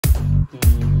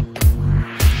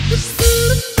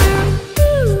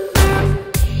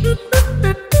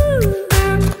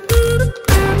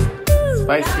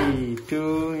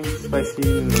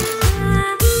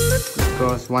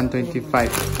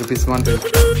125 rupees 120.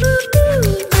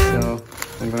 So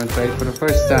I'm gonna try it for the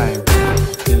first time.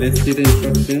 Okay, let's see the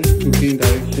instruction. Cooking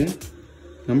direction.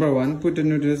 Number 1, put the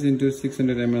noodles into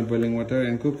 600 ml boiling water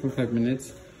and cook for 5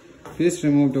 minutes. Please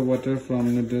remove the water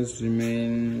from noodles.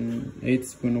 Remain 8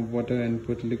 spoons of water and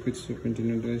put liquid soup into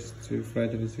noodles. Stir fry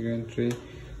to the second tray.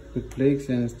 Put flakes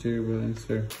and stir well and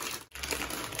serve.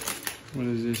 What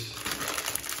is this?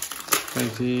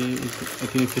 Spicy. I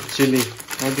think it's a chili.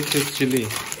 Oh, this is chili.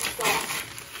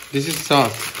 This is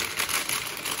sauce.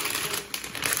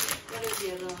 What is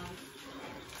the other one?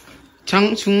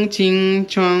 Chang Chung Ching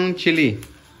Chong chili.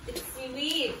 It's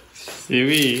seaweed.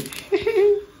 Seaweed.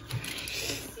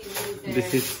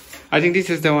 This is. I think this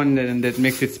is the one that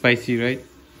makes it spicy, right?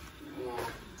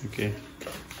 Yeah. Okay.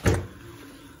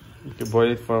 You can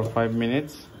boil it for 5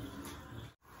 minutes.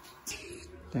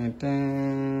 Dun,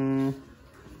 dun.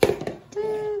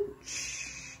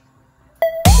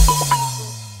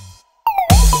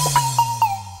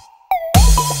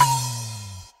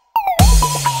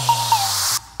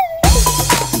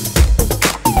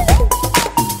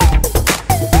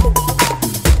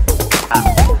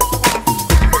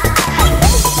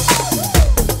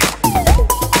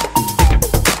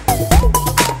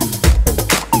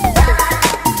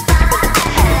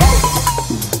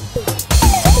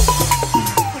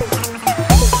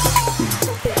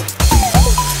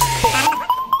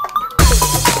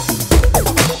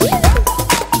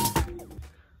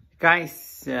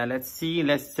 Guys, let's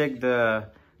check the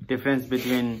difference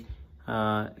between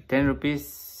 10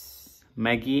 rupees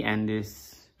Maggie and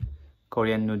this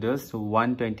Korean noodles,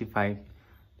 125.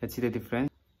 Let's see the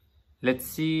difference. Let's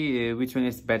see which one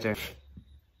is better.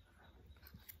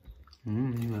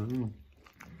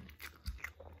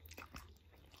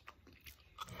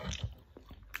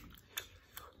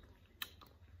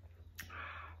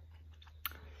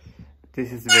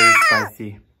 This is very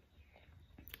spicy.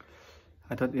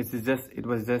 I thought it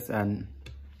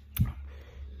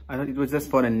was just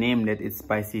for a name that it's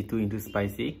spicy, 2 into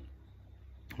spicy,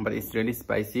 but it's really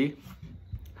spicy.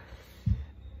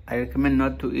 I recommend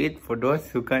not to eat for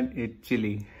those who can't eat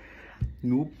chili.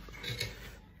 Nope.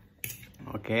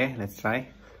 Okay, let's try.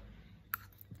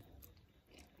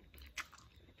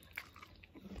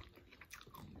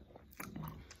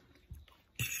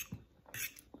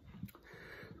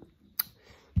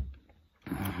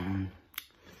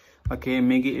 Okay,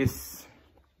 Maggie is,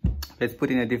 let's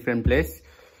put in a different place.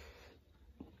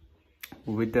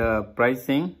 With the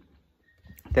pricing,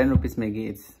 10 rupees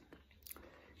Maggie,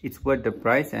 it's worth the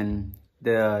price, and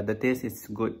the taste is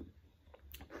good.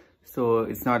 So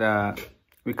it's not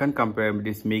we can't compare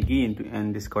this Maggie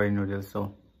and this Korean noodles.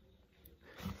 So,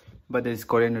 but this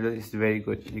Korean noodle is very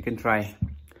good. You can try.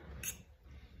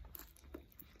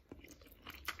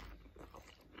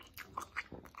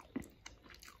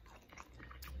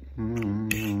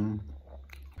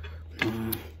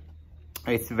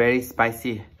 It's very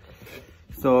spicy,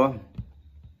 so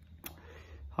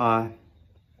I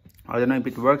don't know if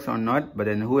it works or not, but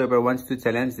then whoever wants to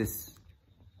challenge this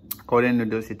Korean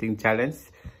noodles eating challenge,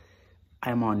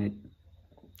 I'm on it.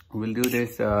 We'll do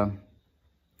this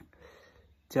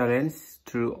challenge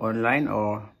through online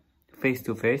or face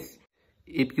to face.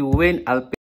 If you win, I'll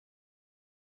pay.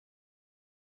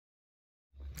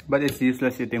 But it's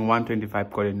useless eating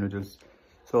 125 Korean noodles.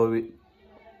 So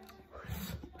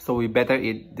we better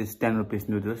eat this 10 rupees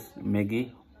noodles,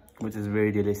 Maggie, which is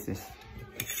very delicious.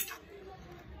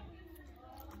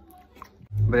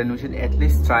 But then we should at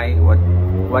least try what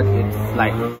it's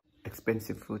like.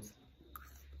 Expensive foods.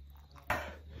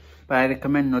 But I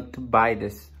recommend not to buy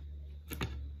this.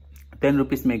 10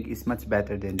 rupees Maggie is much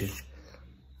better than this.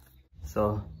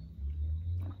 So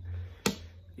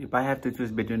if I have to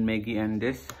choose between Maggie and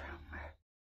this,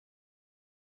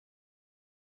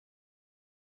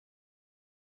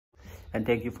 and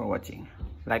thank you for watching.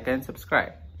 Like and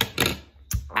subscribe.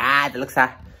 It looks